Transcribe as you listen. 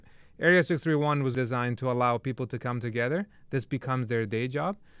Area 631 was designed to allow people to come together. This becomes their day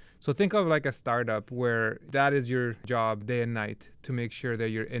job. So think of like a startup where that is your job day and night to make sure that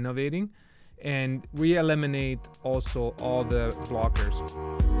you're innovating. And we eliminate also all the blockers.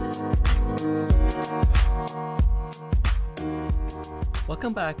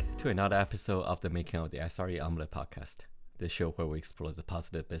 Welcome back to another episode of the Making of the SRE Omelette podcast, the show where we explore the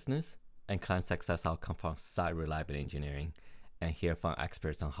positive business and client success outcome from site reliability engineering and hear from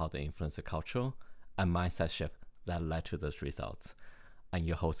experts on how they influence the cultural and mindset shift that led to those results. I'm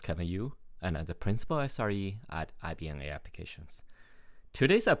your host, Kevin Yu, and I'm the principal SRE at IBM AI Applications.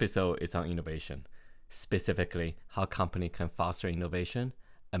 Today's episode is on innovation, specifically how companies can foster innovation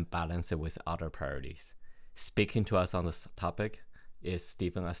and balance it with other priorities. Speaking to us on this topic is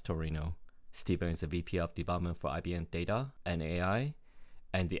Stephen Astorino. Stephen is the VP of Development for IBM Data and AI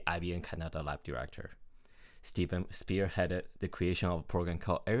and the IBM Canada Lab Director. Stephen spearheaded the creation of a program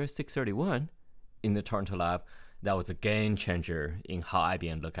called Area 631 in the Toronto Lab that was a game changer in how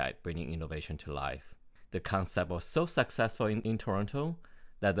IBM looked at bringing innovation to life. The concept was so successful in Toronto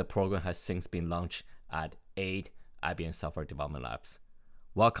that the program has since been launched at 8 IBM software development labs.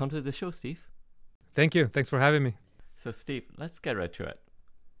 Welcome to the show, Steve. Thank you. Thanks for having me. So, Steve, let's get right to it.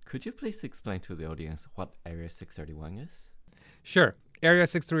 Could you please explain to the audience what Area 631 is? Sure. Area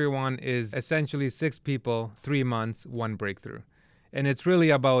 631 is essentially 6 people, 3 months, 1 breakthrough. And it's really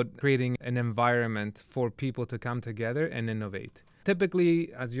about creating an environment for people to come together and innovate.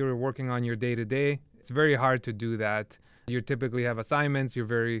 Typically, as you're working on your day-to-day, it's very hard to do that. You typically have assignments, you're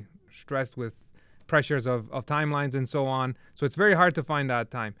very stressed with pressures of timelines and so on. So it's very hard to find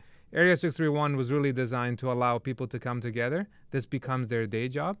that time. Area 631 was really designed to allow people to come together. This becomes their day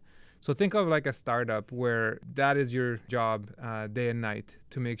job. So think of like a startup where that is your job day and night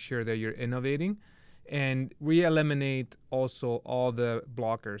to make sure that you're innovating. And we eliminate also all the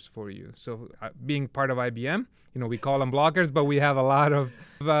blockers for you. So being part of IBM, we call them blockers, but we have a lot of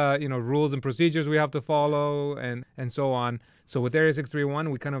rules and procedures we have to follow and so on. So with Area 631,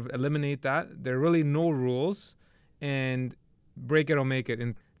 we kind of eliminate that. There are really no rules, and break it or make it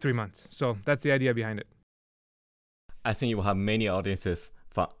in 3 months. So that's the idea behind it. I think you will have many audiences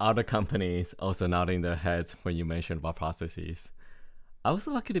from other companies also nodding their heads when you mentioned about processes. I was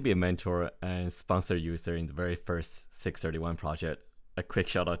lucky to be a mentor and sponsor user in the very first 631 project. A quick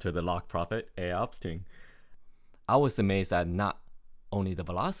shout out to the Log Prophet AI Ops team. I was amazed at not only the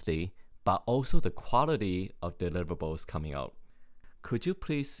velocity, but also the quality of deliverables coming out. Could you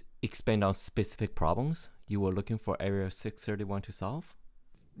please expand on specific problems you were looking for Area 631 to solve?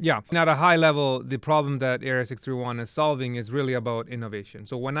 Yeah, at a high level, the problem that Area 631 is solving is really about innovation.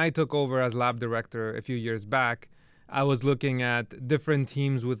 So when I took over as lab director a few years back, I was looking at different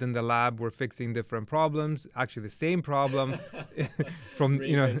teams within the lab were fixing different problems, actually the same problem from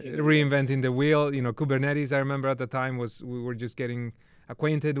reinventing the wheel. Kubernetes, I remember at the time, we were just getting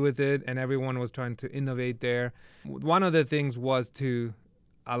acquainted with it and everyone was trying to innovate there. One of the things was to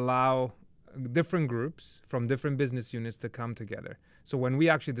allow different groups from different business units to come together. So when we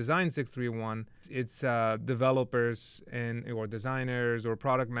actually designed 631, it's developers or designers or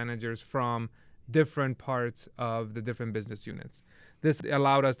product managers from different parts of the different business units. This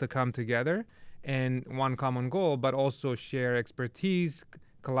allowed us to come together and one common goal, but also share expertise,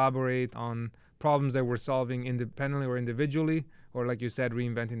 collaborate on problems that we're solving independently or individually, or like you said,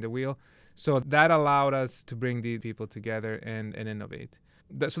 reinventing the wheel. So that allowed us to bring the people together and innovate.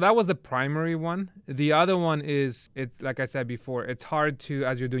 So that was the primary one. The other one is, it's like I said before, it's hard to,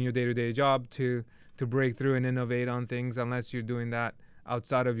 as you're doing your day-to-day job, to break through and innovate on things unless you're doing that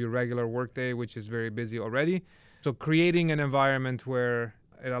outside of your regular workday, which is very busy already. So creating an environment where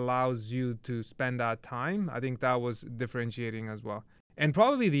it allows you to spend that time, I think that was differentiating as well. And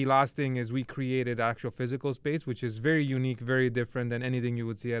probably the last thing is we created actual physical space, which is very unique, very different than anything you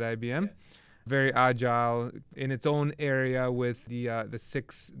would see at IBM. Yes. Very agile in its own area with the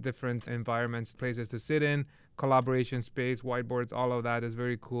 6 different environments, places to sit in, collaboration space, whiteboards, all of that is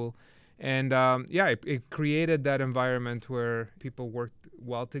very cool. And it created that environment where people worked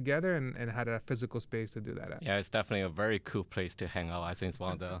well together and had a physical space to do that at. Yeah, it's definitely a very cool place to hang out. I think it's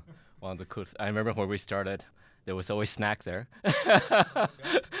one of the coolest. I remember when we started, there was always snacks there.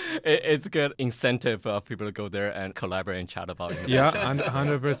 It's good incentive for people to go there and collaborate and chat about it. Yeah,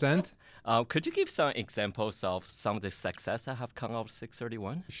 100%. Could you give some examples of some of the success that have come out of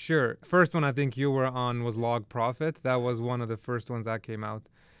 631? Sure. First one I think you were on was Log Prophet. That was one of the first ones that came out.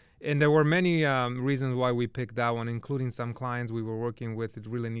 And there were many reasons why we picked that one, including some clients we were working with that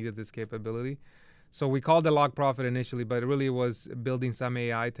really needed this capability. So we called it Log Prophet initially, but it really was building some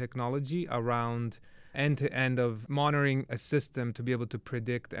AI technology around end-to-end of monitoring a system to be able to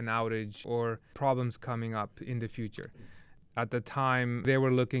predict an outage or problems coming up in the future. At the time, they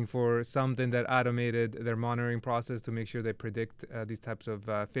were looking for something that automated their monitoring process to make sure they predict these types of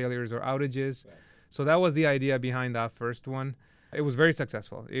failures or outages. Right. So that was the idea behind that first one. It was very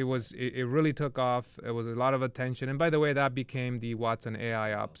successful. It really took off. It was a lot of attention. And by the way, that became the Watson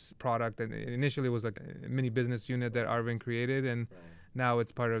AI Ops product. And initially it was like a mini business unit that Arvind created. And now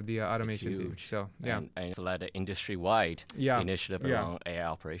it's part of the automation team. So, yeah. And it's like an industry-wide initiative around AI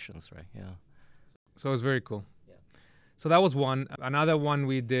operations, right? Yeah. So it was very cool. So that was one. Another one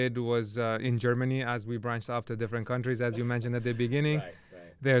we did was in Germany as we branched off to different countries, as you mentioned at the beginning. Right.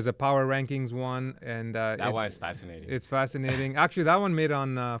 There's a power rankings one. And that one is fascinating. It's fascinating. Actually, that one made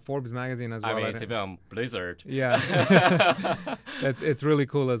on Forbes magazine as well. I mean, it's even on Blizzard. Yeah. it's really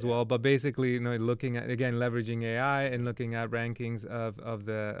cool as well. But basically, looking at, again, leveraging AI and looking at rankings of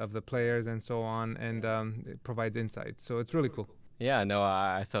the players and so on, and it provides insights. So it's really cool. Yeah, no,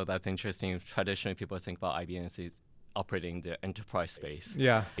 I thought that's interesting. Traditionally, people think about IBM as operating the enterprise space.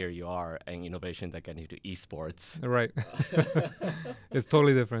 Yeah. Here you are, an innovation that gets into esports. Right. It's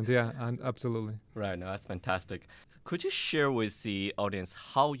totally different. Yeah, and absolutely. Right. No, that's fantastic. Could you share with the audience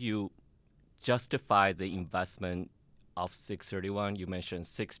how you justify the investment of 631? You mentioned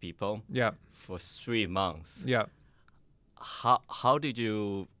 6 people. Yeah. For 3 months. Yeah. How did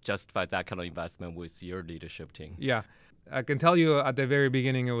you justify that kind of investment with your leadership team? Yeah. I can tell you at the very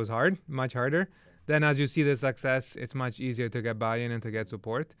beginning it was hard, much harder. Then as you see the success, it's much easier to get buy-in and to get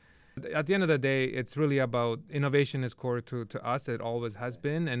support. At the end of the day, it's really about innovation is core to us. It always has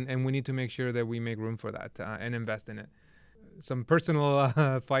been. And we need to make sure that we make room for that and invest in it. Some personal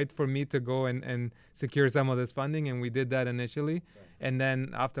fight for me to go and secure some of this funding. And we did that initially. Right. And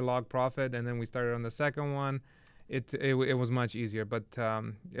then after Log Profit, and then we started on the second one, it was much easier. But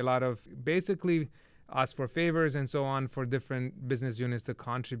a lot of basically ask for favors and so on for different business units to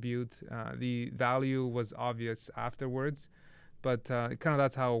contribute. The value was obvious afterwards, but kind of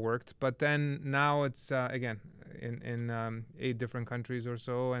that's how it worked. But then now it's, again, in 8 different countries or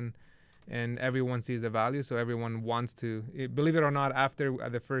so, and everyone sees the value, so everyone wants to. Believe it or not, after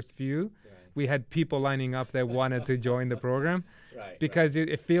the first few, we had people lining up that wanted to join the program. Because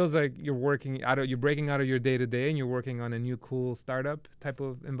it feels like you're breaking out of your day-to-day and you're working on a new cool startup type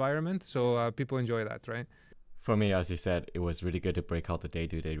of environment. So people enjoy that, right? For me, as you said, it was really good to break out the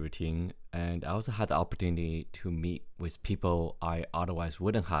day-to-day routine. And I also had the opportunity to meet with people I otherwise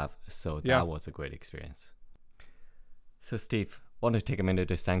wouldn't have. So that was a great experience. So Steve, I want to take a minute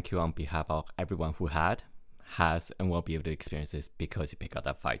to thank you on behalf of everyone who has, and will be able to experience this because you picked up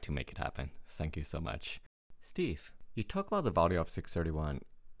that fight to make it happen. Thank you so much. Steve, you talk about the value of 631.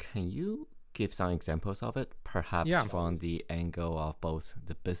 Can you give some examples of it, perhaps from the angle of both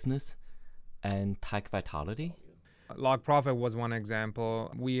the business and tech vitality? Log Profit was one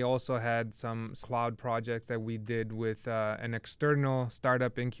example. We also had some cloud projects that we did with an external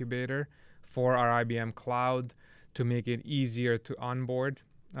startup incubator for our IBM Cloud to make it easier to onboard,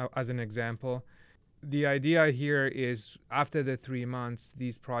 as an example. The idea here is after the 3 months,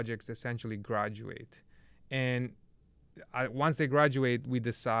 these projects essentially graduate. And once they graduate, we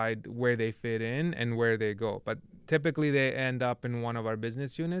decide where they fit in and where they go. But typically, they end up in one of our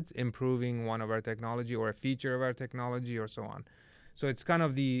business units, improving one of our technology or a feature of our technology or so on. So it's kind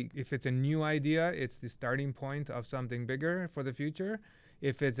of if it's a new idea, it's the starting point of something bigger for the future.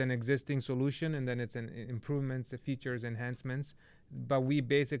 If it's an existing solution, and then it's an improvements, the features, enhancements. But we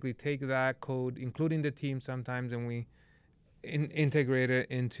basically take that code, including the team sometimes, and we integrate it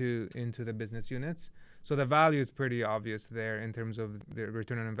into the business units. So the value is pretty obvious there in terms of the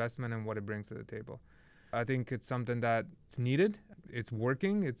return on investment and what it brings to the table. I think it's something that's needed. It's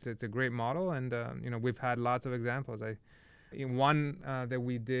working. It's a great model, and we've had lots of examples. One that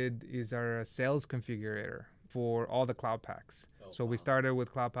we did is our sales configurator for all the cloud packs. We started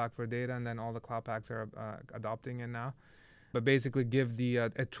with Cloud Pak for Data, and then all the cloud packs are adopting it now. But basically give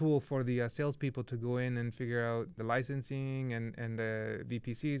a tool for the salespeople to go in and figure out the licensing and the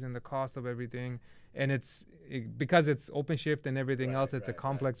VPCs and the cost of everything. And because it's OpenShift and everything else, it's a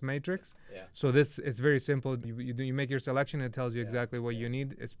complex matrix. Yeah. So it's very simple. You make your selection, it tells you exactly what you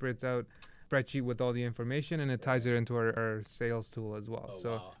need. It spreads out spreadsheet with all the information, and it ties it into our sales tool as well.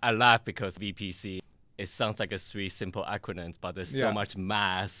 Wow. I laugh because VPC, it sounds like a 3 simple acronyms, but there's so much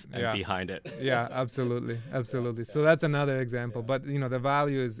math behind it. Yeah, absolutely. So that's another example. But the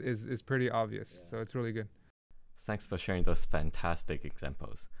value is pretty obvious. So it's really good. Thanks for sharing those fantastic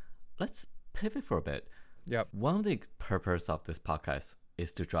examples. Let's pivot for a bit. Yep. One of the purpose of this podcast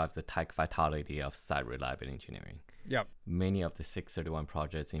is to drive the tech vitality of site reliability engineering. Yep. Many of the 631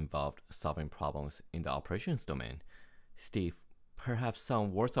 projects involved solving problems in the operations domain. Steve, perhaps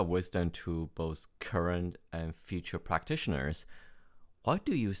some words of wisdom to both current and future practitioners. What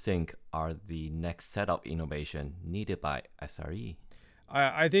do you think are the next set of innovation needed by SRE?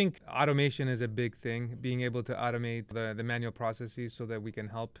 I think automation is a big thing, being able to automate the manual processes so that we can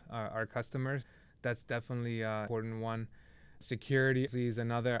help our customers. That's definitely an important one. Security is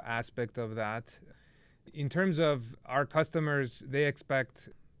another aspect of that. In terms of our customers, they expect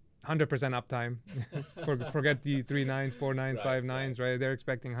 100% uptime. Forget the 3 nines, 4 nines, 5 nines, right? They're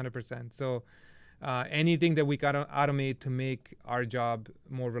expecting 100%. So anything that we got to automate to make our job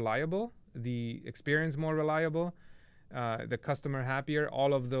more reliable, the experience more reliable, the customer happier,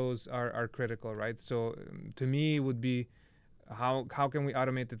 all of those are critical, right? So to me, it would be how can we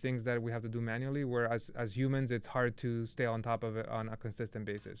automate the things that we have to do manually, where as humans, it's hard to stay on top of it on a consistent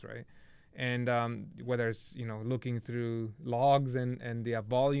basis, right? And whether it's, looking through logs and the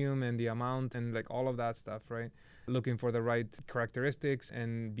volume and the amount and like all of that stuff, right? Looking for the right characteristics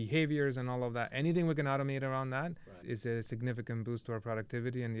and behaviors and all of that. Anything we can automate around that is a significant boost to our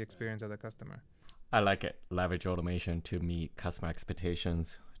productivity and the experience of the customer. I like it. Leverage automation to meet customer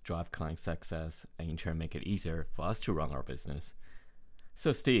expectations, drive client success, and in turn make it easier for us to run our business.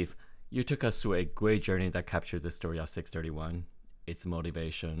 So Steve, you took us through a great journey that captured the story of 631, its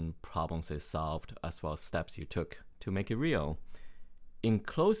motivation, problems it solved, as well as steps you took to make it real. In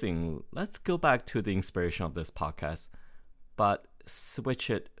closing, let's go back to the inspiration of this podcast, but switch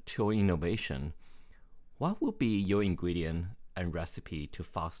it to innovation. What would be your ingredient and recipe to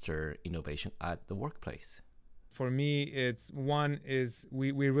foster innovation at the workplace? For me, it's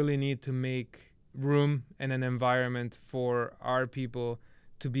we really need to make room and an environment for our people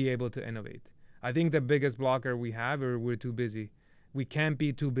to be able to innovate. I think the biggest blocker we have is we're too busy. We can't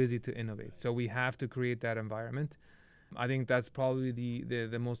be too busy to innovate. So we have to create that environment. I think that's probably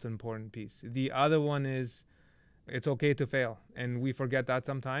the most important piece. The other one is it's okay to fail. And we forget that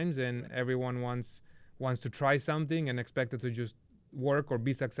sometimes, and everyone wants to try something and expect it to just work or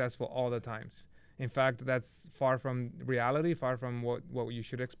be successful all the times. In fact, that's far from reality, far from what you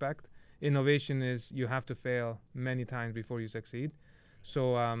should expect. Innovation is you have to fail many times before you succeed.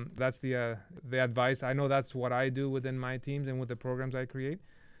 So that's the advice. I know that's what I do within my teams and with the programs I create.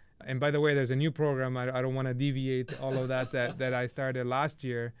 And by the way, there's a new program. I don't want to deviate all of that I started last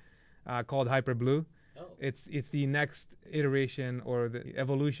year called HyperBlue. Oh. It's the next iteration or the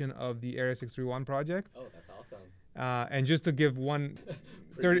evolution of the Area 631 project. Oh, that's awesome. And just to give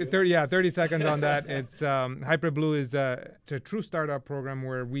 30 seconds on that, it's HyperBlue is it's a true startup program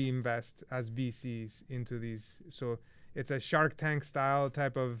where we invest as VCs into these. So it's a Shark Tank style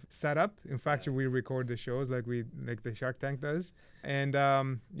type of setup. In fact, we record the shows like the Shark Tank does. And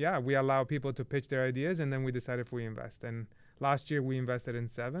we allow people to pitch their ideas, and then we decide if we invest. And last year we invested in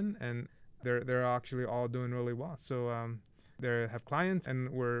 7, and they're actually all doing really well. So they have clients, and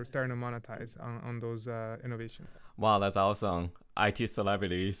we're starting to monetize on those innovations. Wow, that's awesome. IT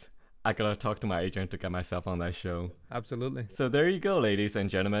celebrities. I gotta talk to my agent to get myself on that show. Absolutely. So there you go, ladies and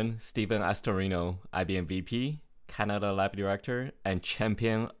gentlemen. Steven Astorino, IBM VP, Canada Lab Director, and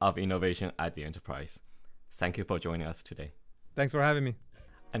Champion of Innovation at the Enterprise. Thank you for joining us today. Thanks for having me.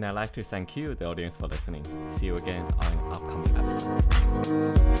 And I'd like to thank you, the audience, for listening. See you again on an upcoming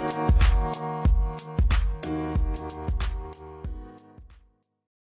episode.